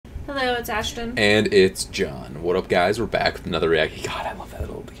Hello, it's Ashton. And it's John. What up, guys? We're back with another reaction. God, I love that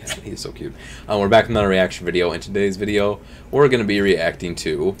little cat. He's so cute. We're back with another reaction video. In today's video, we're going to be reacting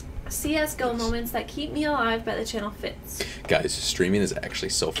to CSGO moments that keep me alive by the channel Fits. Guys, streaming is actually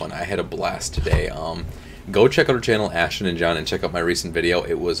so fun. I had a blast today. Go check out our channel, Ashtyn&Jon, and check out my recent video.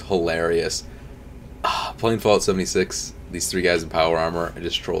 It was hilarious. Playing Fallout 76, these three guys in power armor, I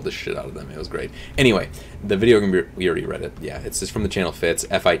just trolled the shit out of them. It was great. Anyway, the video, we already read it. Yeah, it's just from the channel Fits,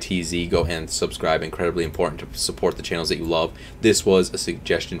 F-I-T-Z. Go and subscribe. Incredibly important to support the channels that you love. This was a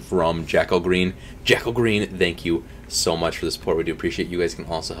suggestion from Jackal Green. Jackal Green, thank you so much for the support. We do appreciate you guys. Can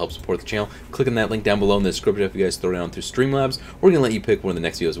also help support the channel. Click on that link down below in the description if you guys throw it on through Streamlabs. We're going to let you pick one of the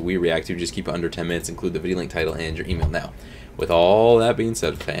next videos we react to. Just keep it under 10 minutes. Include the video link title and your email now. With all that being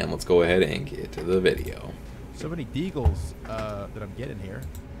said, fam, let's go ahead and get to the video. So many deagles that I'm getting here.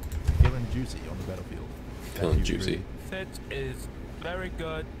 Feeling juicy on the battlefield. Feeling juicy. Fit is very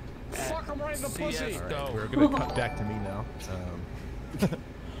good. Fuck him right in the pussy. All right, we're gonna cut back to me now.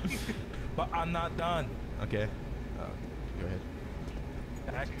 But I'm not done. Okay. Go ahead.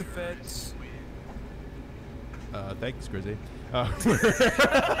 Back to Fits. Thanks, Grizzy. Wait,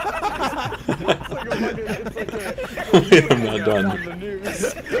 I'm not done.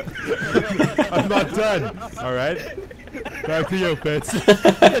 I'm not done. All right. Back to you, Fitz.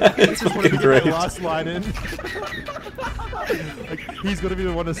 This is going to be my last line in. Like, he's going to be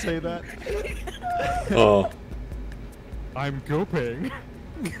the one to say that. Oh. I'm gooping.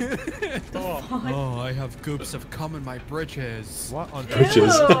 Oh, I have goops of cum in my britches. What on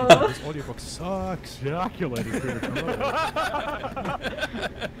Britches? This audiobook sucks. Ejaculated prematurely.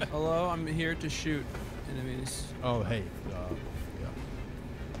 Hello, I'm here to shoot enemies. Oh, hey. Yeah.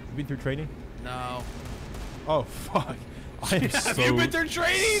 You been through training? No. Oh, fuck. I am Have you been through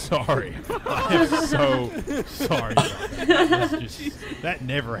training? Sorry. I am so sorry. That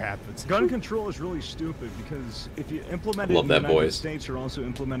never happens. Gun control is really stupid because if you implement it Love in the that United voice. States, you're also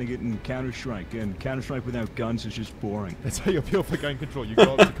implementing it in Counter-Strike, and Counter-Strike without guns is just boring. That's how you feel for gun control. You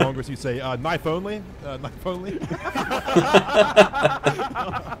go up to Congress, you say, knife only? Knife only?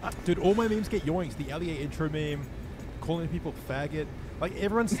 Dude, all my memes get yoinks. The LEA intro meme, calling people faggot. Like,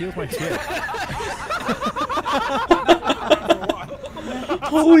 everyone steals my shit.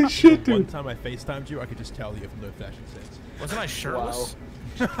 Holy shit, dude. One time I FaceTimed you, I could just tell you have no fashion sense. Wasn't I shirtless?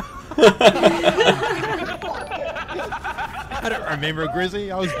 I don't remember,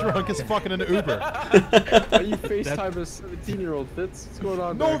 Grizzy. I was drunk as fuck in an Uber. Are you FaceTime a 17-year-old Fitz? What's going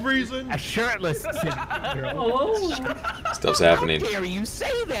on No there? reason. A shirtless. Oh. Stuff's happening. How dare you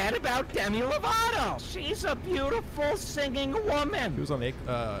say that about Demi Lovato? She's a beautiful singing woman. She was on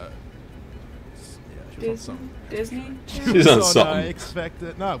she was on something. Disney? She's on something.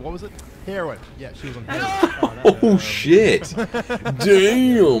 Expected. No, what was it? Heroin. Yeah, she was on heroin. Oh, shit. Damn.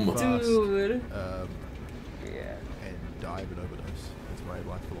 Dude. Yeah, And die of an overdose. That's my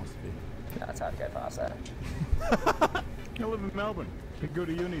life philosophy. that's how I get past that. I live in Melbourne. I go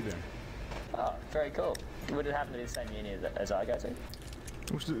to uni there. Oh, very cool. Would it happen to be the same uni as I go to?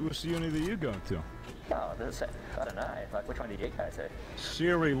 What's the uni that you go to? Oh, I don't know. Like, which one did you go to?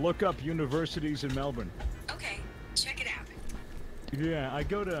 Siri, look up universities in Melbourne. Okay, check it out. Yeah, I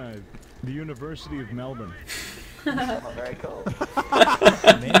go to the University of Melbourne. Oh, very cool.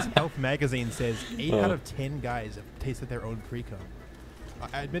 Men's Health magazine says 8 out of 10 guys have tasted their own pre-cum.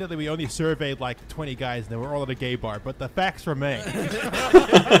 Admittedly, we only surveyed like 20 guys, and they were all at a gay bar, but the facts remain.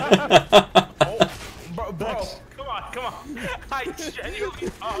 Bro, come on. I genuinely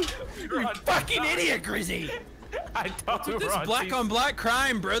thought we were on Fucking idiot, Grizzy! I thought we This were on black on black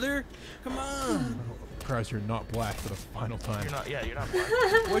crime, brother. Come on. Christ, you're not black for the final time. You're not black.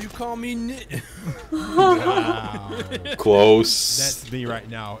 What'd you call me? Wow. Close. That's me right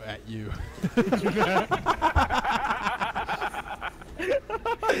now at you.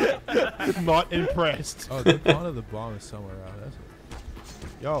 Not impressed. Oh, the part of the bomb is somewhere out. That's it.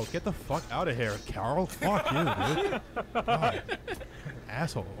 Yo, get the fuck out of here, Carol. Fuck you, dude. God.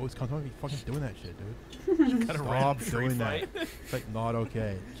 Asshole. Always comes on me fucking doing that shit, dude. Stop doing that. It's like not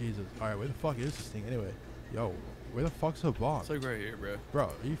okay. Jesus. Alright, where the fuck is this thing anyway? Yo, where the fuck's the bomb? It's like right here, bro. Bro,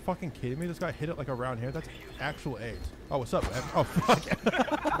 are you fucking kidding me? This guy hit it like around here. That's actual AIDS. Oh, what's up, man? Oh, fuck.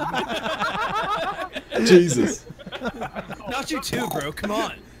 Jesus. Not you too, bro. Come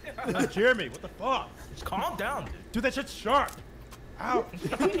on. Jeremy, what the fuck? Just calm down, dude. Dude, that shit's sharp. Ow.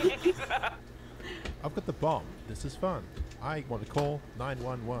 I've got the bomb. This is fun. I want to call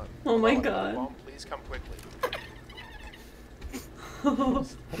 911. Oh my god. Bomb, please come quickly. What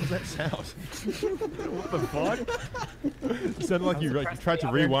was that sound? What the fuck? It sounded like you tried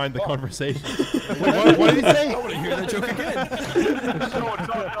to rewind the conversation. Wait, what did he say? I want to hear that joke again. Someone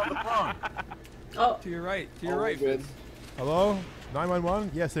talking on the phone. Oh. To your right. To your right, Fitz. Hello?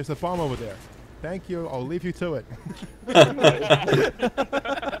 911? Yes, there's a bomb over there. Thank you. I'll leave you to it.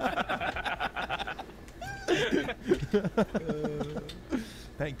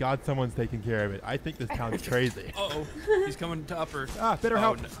 Thank God someone's taking care of it. I think this town's crazy. Uh-oh. He's coming to upper. Ah, better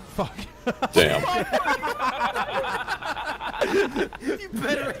help. No. Fuck. Damn. You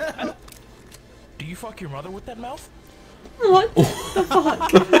better help. Do you fuck your mother with that mouth? What the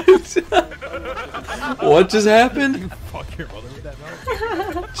fuck? What just happened? Fuck your mother with that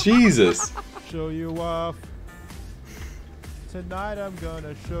mouth. Jesus. Show you off. Tonight I'm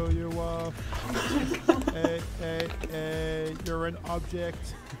gonna show you off. Hey, hey, hey, you're an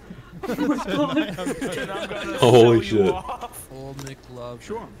object. Tonight I'm gonna Holy shit. Old McLove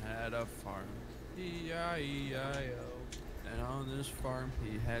Sure. had a farm. E-I-E-I-O. And on this farm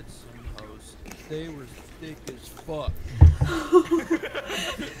he had some hoes. They were thick as fuck.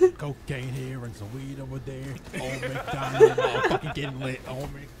 cocaine here and some weed over there. Old McDonald, fucking getting lit. Old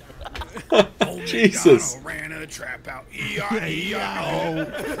McDonald. Jesus. Ran a trap out. E-I-E-I-O.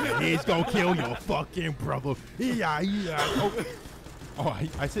 And he's gonna kill your fucking brother. E-I-E-I-O. Oh,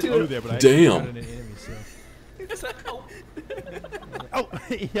 I said O there, but I Damn. an enemy, so. Oh,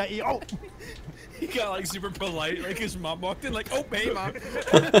 E-I-E-O. He got like super polite, like his mom walked in, like, oh, hey, mom.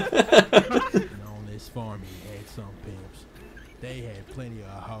 And on this farm, he had some pimps. They had plenty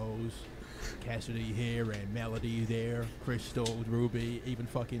of hoes. Cassidy here and Melody there. Crystal, Ruby, even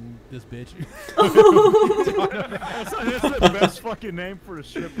fucking this bitch. That's the best fucking name for a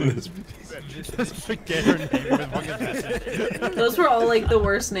stripper. Just forget her name. Those were all like the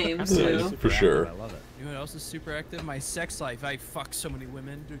worst names too. For sure. You know what else is super active? My sex life. I fuck so many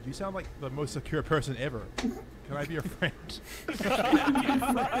women. Dude, you sound like the most secure person ever. Can I be your friend? Can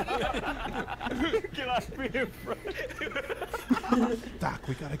I be your friend? Doc,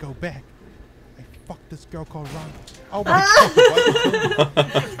 we gotta go back. I fucked this girl called Rhonda. Oh my god.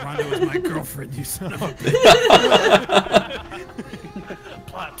 Rhonda was my girlfriend, you son of a bitch.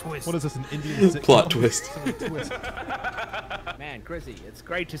 Plot twist. What is this, an Indian sitcom? Plot twist. Twist. Man, Chrissy, it's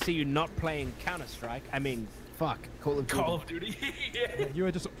great to see you not playing Counter-Strike. I mean, fuck, Call of Duty. Call of Duty. Yeah, you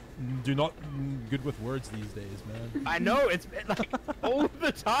are just do not good with words these days, man. I know, it's like all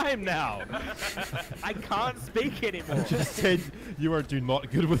the time now. I can't speak anymore. I just said you are do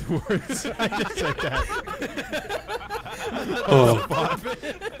not good with words. I just said that. Oh.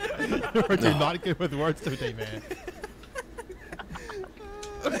 You are do not good with words today, man.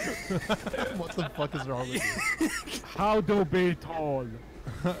 What the fuck is wrong with you? How to be tall.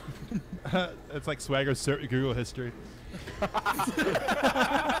 It's like Swagger's Google history.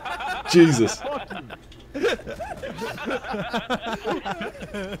 Jesus.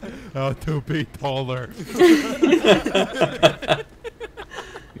 How to be taller.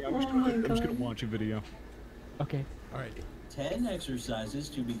 Yeah, I'm just gonna watch a video. Okay. All right. 10 exercises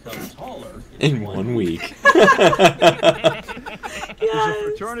to become taller In 1 week. There's a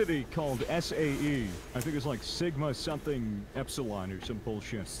fraternity called SAE. I think it's like Sigma something Epsilon or some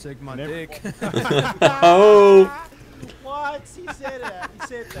bullshit. Sigma And every- dick. Oh. What? He said that. He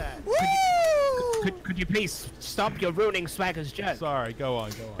said that. Could you please stop your ruining Swagger's joke? Sorry. Go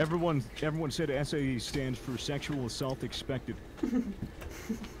on. Go on. Everyone said SAE stands for sexual assault expected.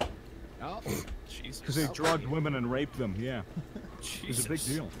 Oh, Jesus. Because they drugged women and raped them, yeah. Jesus. It's a big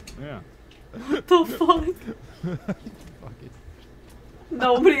deal, yeah. What the fuck? Fuck it.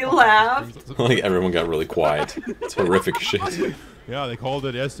 Nobody laughed. Like everyone got really quiet. It's horrific shit. Yeah, they called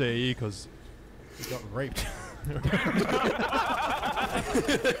it SAE because they got raped.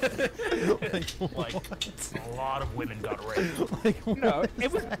 Like, a lot of women got raped. Like, no,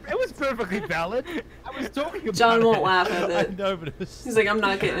 it was perfectly valid. I was talking about John won't it. laugh at I it. know, but it was, He's like, I'm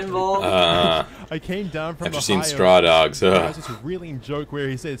not getting involved. I came down from After the seeing high Straw of, Dogs. there was this reeling joke where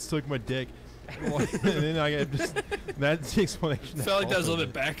he said Sigma dick. And then I get just that's the explanation. I felt like that was a little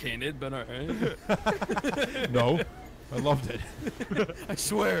bit backhanded, but alright. No, I loved it. I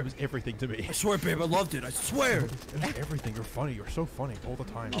swear. It was everything to me. I swear, babe, I loved it. I swear. It was everything. You're funny. You're so funny all the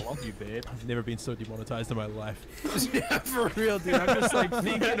time. I love you, babe. I've never been so demonetized in my life. Yeah, for real, dude. I'm just like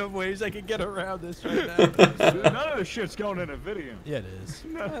thinking of ways I can get around this right now. None of this shit's going in a video. Yeah, it is.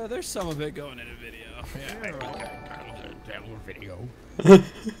 There's some of it going in a video. Video.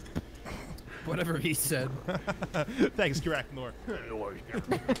 Whatever he said. Thanks, Draknor.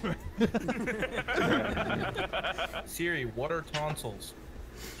 Siri, what are tonsils?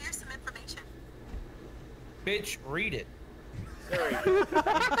 Here's some information. Bitch, read it.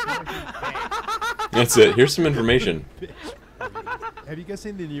 That's it. Here's some information. Have you guys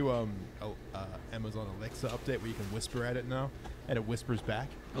seen the new Amazon Alexa update where you can whisper at it now, and it whispers back?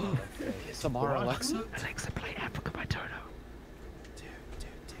 Samara Alexa? Alexa, play Africa by Toto.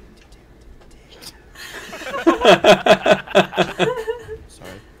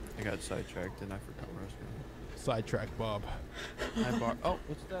 Sorry, I got sidetracked and I forgot where I was going. Sidetrack Bob. Hi, Bar. Oh,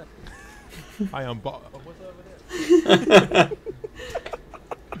 what's that? Hi, I'm Bob. What's over there?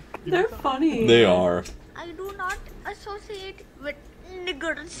 They're funny. They are. I do not associate with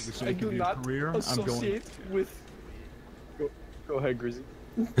niggers. I do not associate with. Go ahead, Grizzy.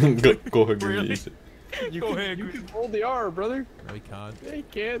 Go ahead, Greasy. You can hold the R, brother. No, he can't. Yeah, he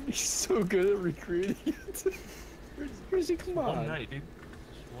can. He's so good at recreating it. Grizzy, come on. One night, dude.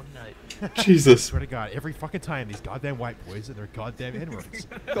 Just one night. Jesus. Swear to God, every fucking time these goddamn white boys and their goddamn N-words.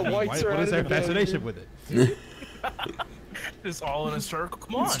 The whites are What is out their of the fascination bag, with it? Just all in a circle.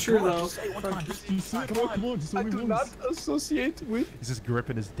 Come on. It's true, come on, though. just say it one time. Just Come on, just I only do once. not associate with. He's just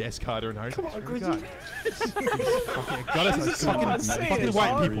gripping his desk harder and harder. Come on, Swear to Grizzy. God. God, it's Come on, fucking, say fucking it, white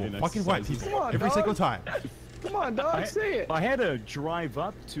dog. people. Fucking white people. Come on, Every dog. single time. Come on, dog, say it. I had to drive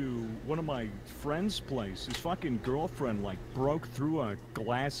up to one of my friend's place. His fucking girlfriend like broke through a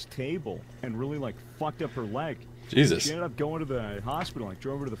glass table and really like fucked up her leg. Jesus. She ended up going to the hospital. Like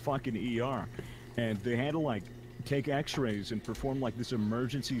drove her to the fucking ER, and they had to like take X-rays and perform like this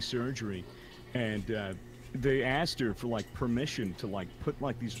emergency surgery, and they asked her for like permission to like put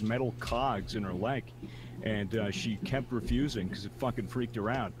like these metal cogs in her leg, and she kept refusing because it fucking freaked her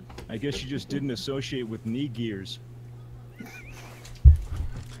out. I guess she just didn't associate with knee gears.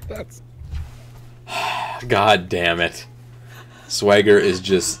 That's. God damn it. Swagger is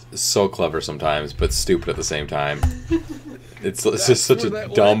just so clever sometimes, but stupid at the same time. It's just such where a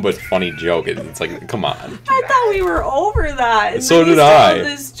that dumb went. but funny joke. It's like, come on. I thought we were over that. And So then he's did I. telling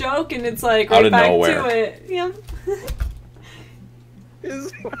this joke, and it's like Out right of back nowhere. to it. Yep.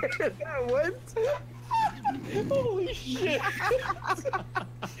 Is where that went? Holy shit!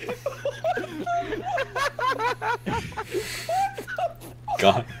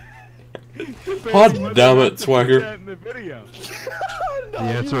 God. God damn it, Put Swagger. that in the video. No, The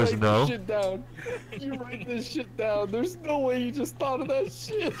answer you is write no. This shit down. You write this shit down. There's no way you just thought of that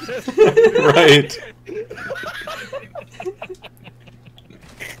shit. Right.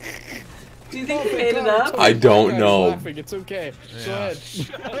 Do you think he made it up? I don't Guy's know. Laughing. It's okay. Go ahead.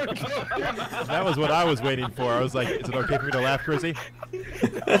 That was what I was waiting for. I was like, is it okay for me to laugh, Grizzy?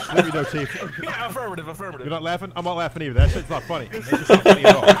 Let me know, Chief. Yeah, affirmative, affirmative. You're not laughing? I'm not laughing either. That shit's not funny. That shit's not funny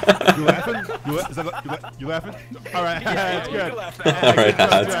at all. You laughing? You laughing? All right, that's you good. can laugh All right,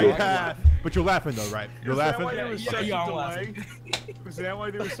 that's cool. But you're laughing though, right? You're Is that why laughing? there was Yeah, such yeah, a I'm delay? laughing. Was that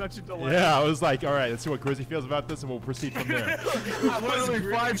why there was such a delay? Yeah, I was like, all right, let's see what Grizzy feels about this, and we'll proceed from there.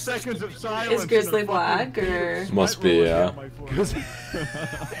 Literally 5 seconds of silence. Is Grizzly black or? Must be, yeah.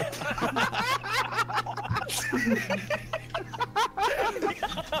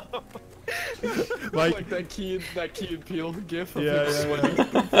 Like that Key and Peele gif. Of Yeah, him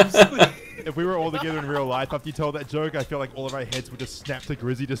yeah, sweating. If we were all together in real life after you told that joke, I feel like all of our heads would just snap to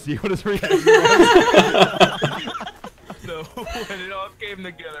Grizzy to see what his reaction was. No, when it all came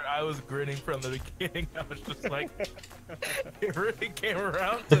together, I was grinning from the beginning. I was just like, it really came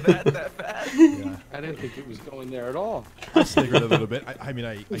around to that fast. Yeah. I didn't think it was going there at all. I sniggered a little bit. I mean,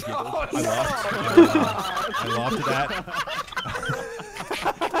 I giggled. I laughed. I laughed at that.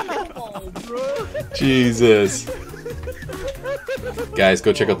 Oh, bro. Jesus. Guys,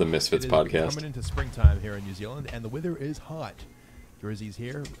 go check out the Misfits It is podcast. Coming into springtime here in New Zealand, and the weather is hot. Grizzy's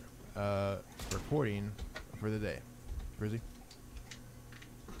here, reporting for the day. Grizzy?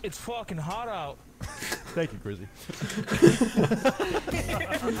 It's fucking hot out. Thank you, Grizzy.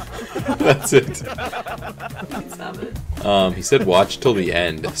 That's it. Stop it. He said watch till the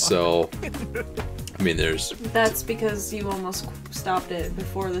end, so I mean there's That's because you almost stopped it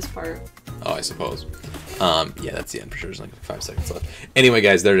before this part. oh I suppose. Yeah, that's the end for sure. There's like 5 seconds left. Anyway,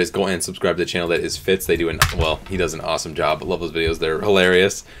 guys, there it is. Go and subscribe to the channel. That is Fitz. They do he does an awesome job. I love those videos. They're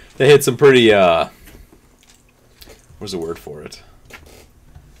hilarious. They hit some pretty what's the word for it?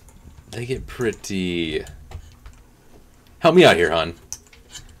 They get pretty. Help me out here, hon.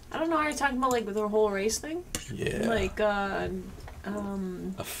 I don't know. Are you talking about like the whole race thing? Yeah. Like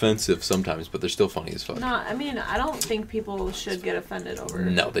Offensive sometimes, but they're still funny as fuck. no. I mean, I don't think people should get offended over.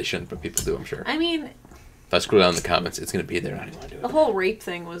 No, they shouldn't, but people do, I'm sure. I mean, If I scroll down in the comments, it's gonna be there. I don't even want to do the it. whole rape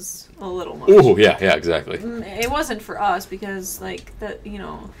thing was a little much. Ooh, yeah, exactly. It wasn't for us because like that, you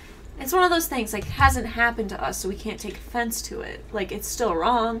know, It's one of those things, like, it hasn't happened to us, so we can't take offense to it. Like, it's still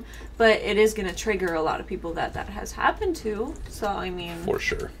wrong, but it is going to trigger a lot of people that has happened to. So, I mean... For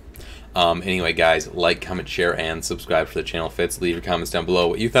sure. Anyway, guys, like, comment, share, and subscribe for the channel fits. Leave your comments down below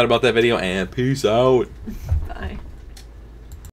what you thought about that video, and peace out.